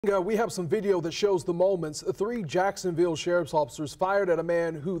We have some video that shows the moments 3 Jacksonville sheriff's officers fired at a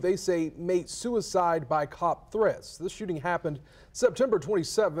man who they say made suicide by cop threats. This shooting happened September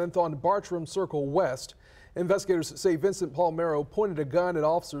 27th on Bartram Circle West. Investigators say Vincent Palmero pointed a gun at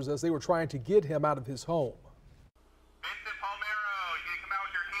officers as they were trying to get him out of his home. Vincent Palmero, you can come out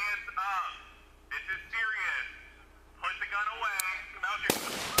with your hands up. This is serious. Put the gun away. Come out with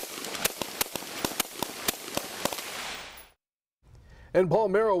your... And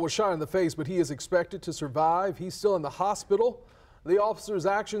Palmero was shot in the face, but he is expected to survive. He's still in the hospital. The officer's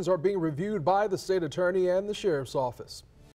actions are being reviewed by the state attorney and the sheriff's office.